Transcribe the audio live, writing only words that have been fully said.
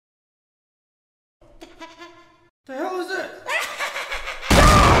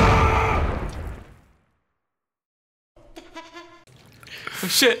Oh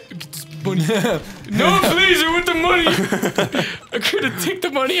shit! Get this money. No, please, I want the money. I'm gonna take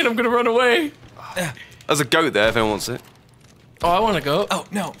the money and I'm gonna run away. There's a goat there if anyone wants it. Oh, I want to go. Oh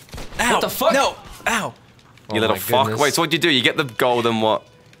no! Ow! What the fuck? No! Ow! You little fuck. Wait, so what do you do? You get the gold and what?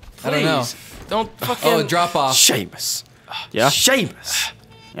 Please. I don't know. Don't fucking. Oh, drop off. Seamus. Yeah? Seamus.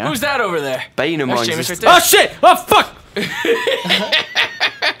 Yeah? Who's that over there? Bane of my Seamus existence. right there. Oh shit! Oh fuck!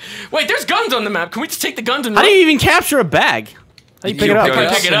 Wait, there's guns on the map. Can we just take the guns and How run? do you even capture a bag? How do you pick it You up? pick it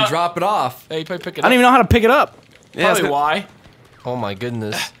up Pick it and up. drop it off. Hey, you probably pick it I don't up. even know how to pick it up. Yeah, Probably why. Oh my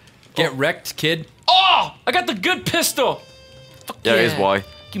goodness. Get wrecked, kid. Oh, I got the good pistol. Fuck Yeah, it is why.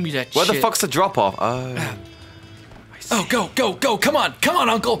 Give me that Where shit. the fuck's the drop off? Oh. Oh, go, go, go! Come on, come on,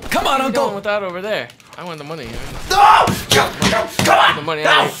 Uncle! Come on, What are you doing Uncle! with that over there? I want the money. No! Get the money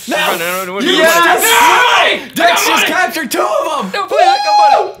out. No! Yes! Dex just captured 2 of them. No, please, I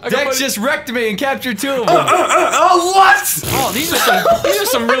got money. I got Dex money. just wrecked me and captured 2 of them. Oh, what? Oh, these are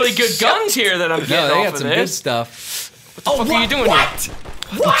some really good guns here that I'm getting No, they off got of some this. good stuff. What the fuck are you doing What? here?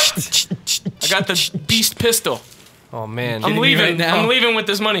 What? I got the beast pistol. Oh man. I'm me leaving. right now. I'm leaving with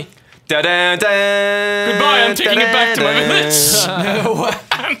this money. Da-da-da. Goodbye. I'm taking it back to my village. No.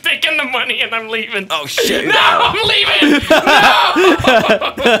 I'm taking the money and I'm leaving. Oh shit. No, I'm leaving. No.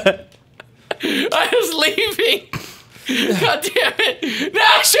 I was leaving. God damn it. No,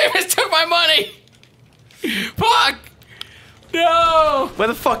 Seamus took my money. Fuck. No. Where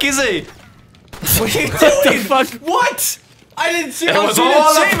the fuck is he? What are you What doing? the fuck? What? I didn't see. It I was seen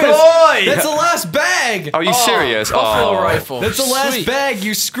all a Seamus. ploy. That's the last bag. Are you serious? Buffalo Oh. rifle. That's the last Sweet. bag.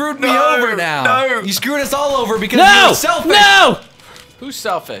 You screwed me No, over now. no. You screwed us all over because No! you're selfish. No! Who's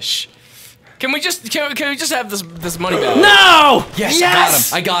selfish? Can we just have this money back? No! Yes,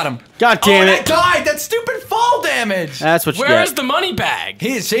 Yes! I got him. God Oh, damn and I it! died. That stupid fall damage. That's what you Where is get. the money bag?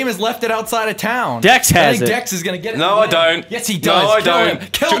 Seamus left it outside of town. Dex I has think it. Dex is gonna get it. No, I don't. Yes, he does. No, I Kill don't. him.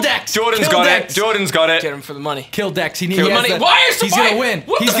 Kill Dex. Jordan's Kill got Dex. it. Jordan's got it. Get him for the money. Kill Dex. He needs The money. Why is the He's gonna win.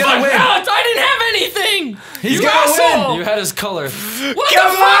 What He's the gonna fuck? win. Alex, I didn't have anything. He's you gonna asshole. win. You had his color. What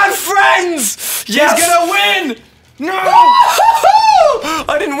Come the fuck? on, friends! He's Yes! gonna win. No!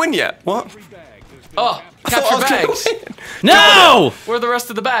 I didn't win yet. What? Oh, I thought I capture was gonna bags. win. No! Where are the rest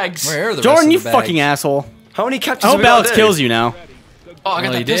of the bags? Where are the Jordan, rest you of the bags? fucking asshole. How many captures I have hope we got Alex to do? kills you now. Oh, I got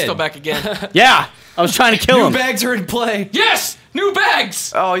Well, he that pistol did. back again. Yeah, I was trying to kill New him. bags are in play. Yes, new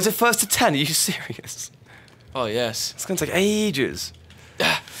bags. Oh, he's a first to 10. Are you serious? Oh yes. It's gonna take ages. Who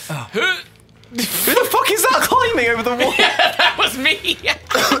Who the fuck is that climbing over the wall? that was me.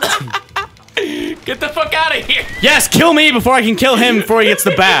 Get the fuck out of here. Yes, kill me before I can kill him before he gets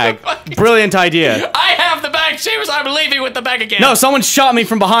the bag. Brilliant idea. I have the bag. Seamus, I'm leaving with the bag again. No, someone shot me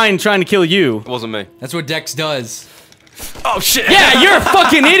from behind trying to kill you. It wasn't me. That's what Dex does. Oh shit! Yeah, you're a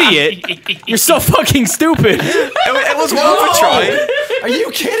fucking idiot. You're so fucking stupid. It was worth a try. Are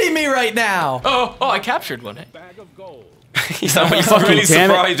you kidding me right now? Oh, I captured one. He's really Fucking damn it.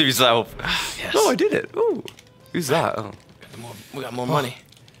 surprised with himself. Yes. Oh, I did it. Ooh. Who's that? Oh. We got more money.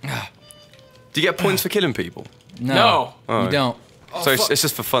 Do you get points for killing people? No. Oh. You don't. So it's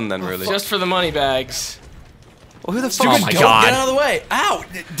just for fun then, really. Just for the money bags. Well, who the fuck? Oh is my Go, God. Get out of the way. Ow!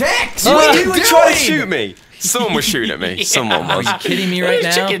 Dex! You What are were you trying to doing? shoot me. Someone was shooting at me. Someone Are was. you kidding me right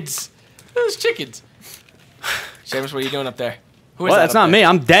Those now? chickens. Those chickens. Seamus, what are you doing up there? Who is Well, that that's up not there? me.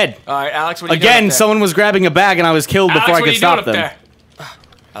 I'm dead. All right, Alex, what are you Again, doing up there? someone was grabbing a bag and I was killed Alex, before I what are could you doing stop up them. there?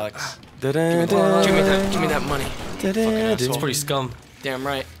 Alex, give me that money. It's pretty scum. Damn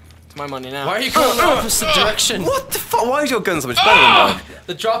right. It's my money now. Why are you going the opposite direction? What the fuck? Why is your gun so much better than mine?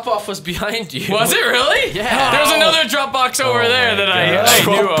 The drop off was behind you. Was it really? Yeah. There was another drop box over there that I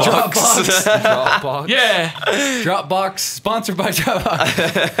knew of. Dropbox? Yeah. Dropbox, sponsored by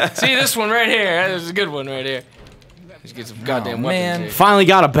Dropbox. See this one right here? There's a good one right here. Let's get some goddamn man. weapons Finally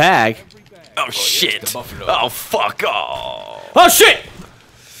got a bag. Oh shit! buffalo. Oh fuck! Oh. Oh shit!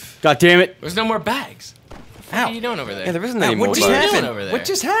 God damn it. There's no more bags. What are you doing over there? Yeah, there isn't any What more. just What are you bags. doing happened? over there? What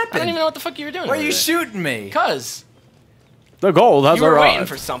just I don't happened? even know what the fuck you were doing. Why are over you there. shooting me? Cause They're gold. How's you were that waiting right?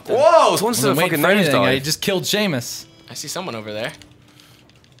 for something. Whoa! Someone's I still wasn't fucking waiting for anything. I nosedive. just killed Seamus. I see someone over there.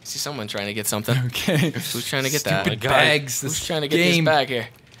 I see someone trying to get something. Okay. Who's trying to get that? Stupid bags. Who's This trying to get game. this bag here?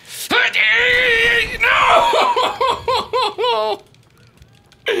 No!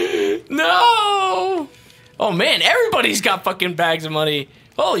 No! Oh man, everybody's got fucking bags of money.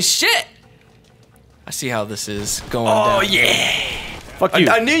 Holy shit! I see how this is going Oh down. yeah! Fuck you.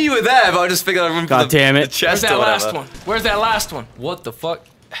 I knew you were there, but I just figured I remember God the, damn it. the chest Where's that or last whatever. one? Where's that last one? What the fuck?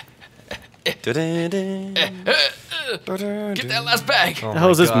 Get that last bag. Oh the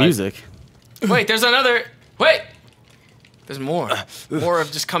hell is my this God. music? Wait, there's another. Wait! There's more. More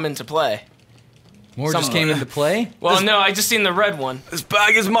have just come into play. More just came into play. Well, no, I just seen the red one. This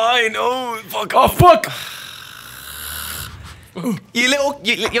bag is mine. Oh, fuck Oh off. fuck!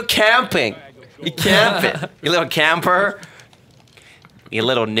 You're camping. You're camping. You little camper. You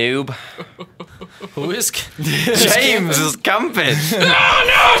little noob. Who is? James is camping.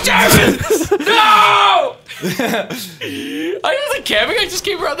 No, James! No! I wasn't camping. I just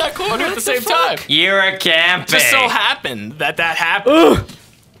came around that corner at the same time. You're a camping. Just so happened that happened.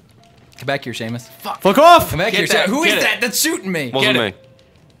 Come back here, Seamus. Fuck off! Come back Get here. that, Who get is it. that that's shooting me? Wasn't Get me. it.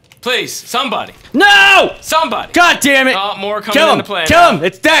 Please, somebody. No! Somebody. God damn it! Oh, more coming Kill him! into play. Kill him!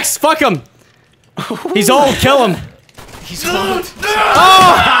 It's Dex! Fuck him! He's old. Kill him! He's old. He's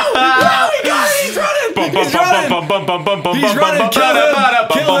running. Kill him.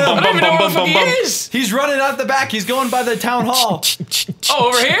 Kill him. I don't even know where the fuck he is. He's running out the back. He's going by the town hall. Oh,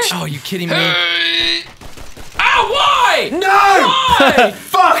 over here? Oh, you kidding me? Ow, why? No! Why?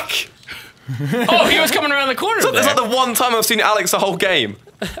 Fuck! Oh, he was coming around the corner That's there. like the one time I've seen Alex the whole game.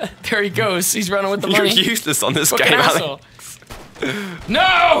 There he goes. He's running with the You're money. useless on this Fucking game, Alex. asshole.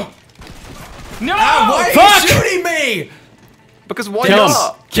 No! No! Why Fuck! are you shooting me? Because why Kill him!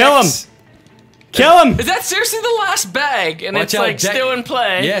 not? Kill him! Kill him! Is that seriously the last bag? And it's like still in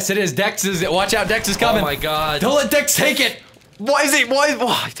play. Yes, it is. Dex is. Watch out, Dex is Oh coming. my god. Don't let Dex take it. Why is it? Why?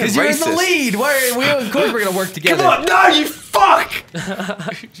 Because you're in the lead. Why? Of course, we're gonna work together. Come on! No, you fuck!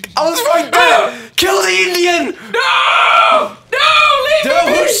 I was right there. Kill the Indian. No! No! Leave Dude,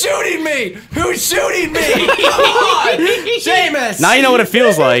 me! who's shooting me? Who's shooting me? Come on, Seamus. Now you know what it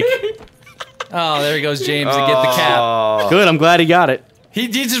feels like. Oh, there goes James to get the cap. Oh. Good, I'm glad he got it. He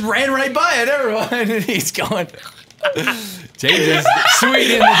just ran right by it, everyone, and he's going. James is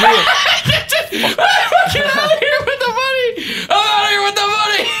sweet in the deal. Get out of here with the money! I'm out of here with the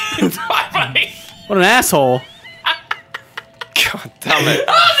money! It's my money! What an asshole. God damn it!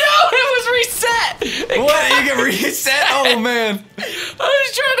 Oh no! It was reset! What? You get reset? Oh man. I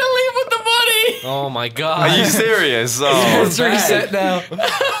was trying to leave with the money! Oh my god. Are you serious? Oh. It's reset now.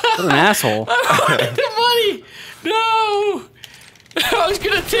 What an asshole. I wanted the money! No! I was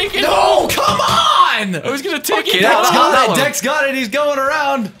gonna take it! No, come on! I was gonna take it! it out. Dex Hold got on. it. Dex got it. He's going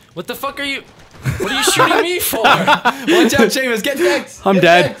around. What the fuck are you? What are you shooting me for? Watch out, Seamus. Get Dex. I'm Get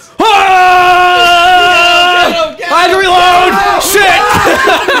dead. Dex. Ah! Get I had to reload! Shit!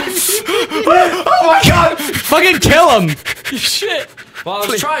 Oh my god! Fucking kill him! Shit! Well, I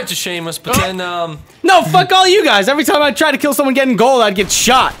was trying to Seamus, but then No, fuck all you guys. Every time I try to kill someone getting gold, I'd get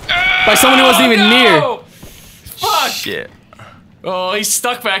shot by someone who wasn't even near. Fuck! Shit. Oh, he's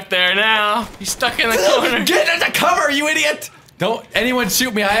stuck back there now. He's stuck in the corner. Get into cover, you idiot! Don't anyone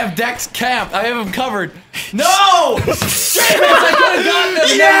shoot me. I have Dex camped. I have him covered. No! Seamus, I could have gotten him.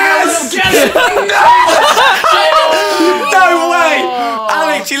 Yes! Get it! No way!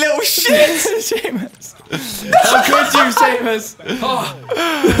 Alex, you little shit! Seamus. How could you, Seamus?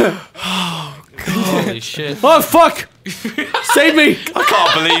 holy shit. Oh, fuck! Save me! I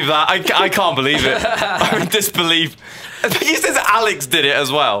can't believe that. I can't believe it. I'm in disbelief. He says Alex did it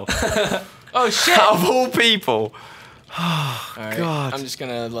as well. Oh shit! Out of all people. Alright, God. I'm just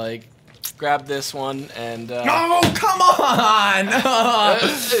gonna like grab this one and Oh, come on!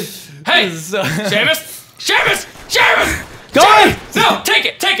 Hey! Seamus! Seamus! Seamus! Go on! No! Take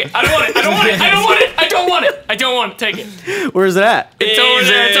it! Take it! I don't want it! I don't want it! I don't want it! I don't want it! I don't want it! Take it! Where's it at? It's over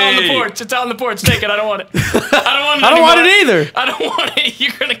there. It's on the Easy. porch. It's on the porch. Take it. I don't want it. I don't want it. I don't want it anymore. either. I don't want it.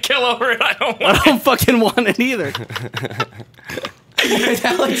 You're gonna kill over it. I don't I want it. don't fucking want it either. Alex,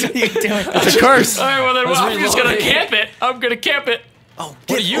 what are you doing? It's a curse. All right, well then I'm just gonna reloading. camp it. I'm gonna camp it. Oh,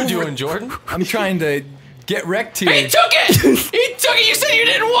 What are you doing, Jordan? I'm trying to get wrecked He here. took it. He took it. You said you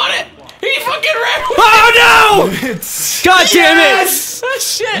didn't want it. He fucking ran. Oh no! God damn it! Oh,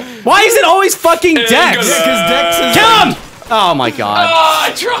 shit. Why is it always fucking Dex? Because Dex is Kill him! Oh my god. Oh,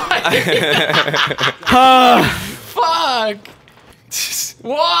 I tried. Fuck.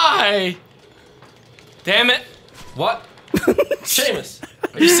 Why? Damn it. What? Seamus,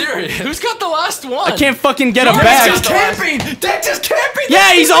 are you serious? Who's got the last one? I can't fucking get a Yours bag. is camping! Dex is camping!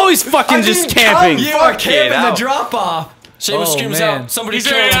 Yeah, he's always fucking just camping. You are Fuck it camping the out. drop off. Seamus Oh, screams man. out. Somebody He's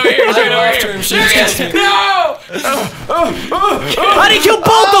kill right him. over here. He's I right go over after here. him. There Seamus he kills is. me. No. How'd he kill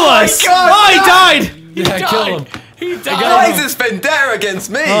both of us? God, Oh, he died! Yeah, kill him. He Why died. is this vendetta against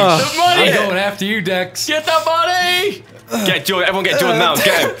me? The I'm money. going after you, Dex. Get the money. Get Jordan. Everyone get Jordan now.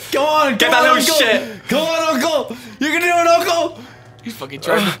 Get him. Go on, Get go that on, little Uncle. shit. Go on, Uncle. You can do it, Uncle. He's fucking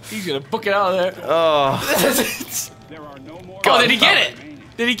trying. He's gonna book it out of there. Oh, Oh, did he get it?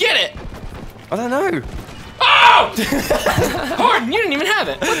 Did he get it? I don't know. Oh! Horton, you didn't even have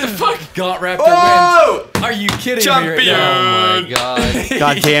it. What the fuck? Got Raptor Oh! wins. Are you kidding me right Champion. now? Oh my god.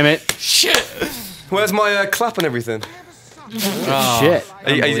 God damn it. Shit. Where's my clap and everything? Shit.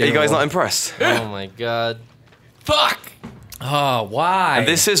 Are you guys not impressed? Oh my god. Fuck! Oh, why? And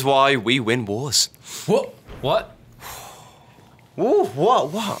this is why we win wars. Whoa. What? Ooh,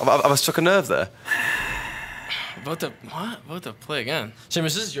 what? Have I struck a nerve there? About to play again.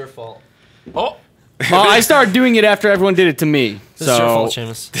 Seamus, this is your fault. Oh! Well, I started doing it after everyone did it to me. This is your fault, So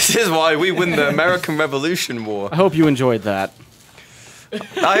Seamus. This is why we win the American Revolution War. I hope you enjoyed that.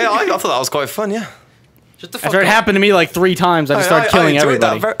 I thought that was quite fun, yeah. Shut the fuck After it up. happened to me like 3 times, I just started killing enjoyed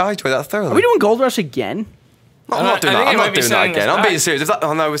everybody. I enjoyed that thoroughly. Are we doing Gold Rush again? I'm not doing I that. think I'm it might not be doing that setting again. us I'm being back. serious.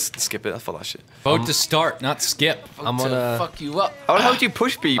 Oh no, skip it. I thought that shit. Vote to start, not skip. I'm To gonna. fuck you up. How do you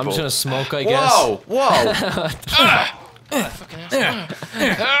push people? I'm just gonna smoke, I guess. Whoa!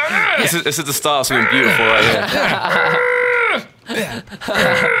 This is the start of something beautiful right here.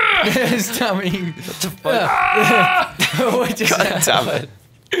 His tummy. What just God damn it.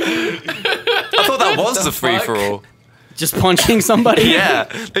 I thought that was the free for all. Just punching somebody? Yeah,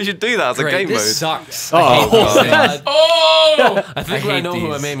 they should do that as a Great, game this mode. sucks. Oh, God. Oh! I think I I hate know who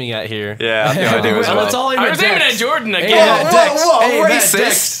these. I'm aiming at here. Yeah, I think I do as Well, well. let's all aim I at was aiming Dex. at Jordan Hey, again. Matt, Dex. Hey, Matt, Racist!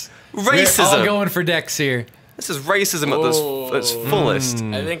 Dex. We're all Racism! going for Dex here. This is racism at its fullest.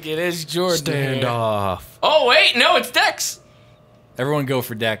 I think it is Jordan. Stand here. off. Oh wait, no, it's Dex. Everyone go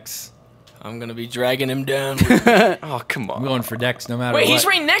for Dex. I'm gonna be dragging him down. Oh, come I'm on. going for Dex no matter Wait, what. he's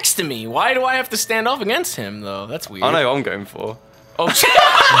right next to me. Why do I have to stand off against him though? That's weird. I know what I'm going for. Oh shit!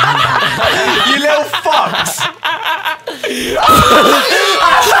 You little fucks!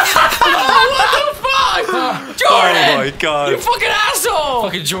 Fuck! Jordan! Oh my You god. fucking asshole!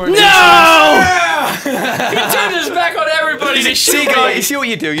 Fucking Jordan. No! He turned his back on everybody to shoot See, me. guys, you see what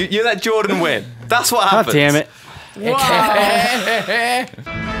you do? You let Jordan win. That's what God happens. damn it. Wow.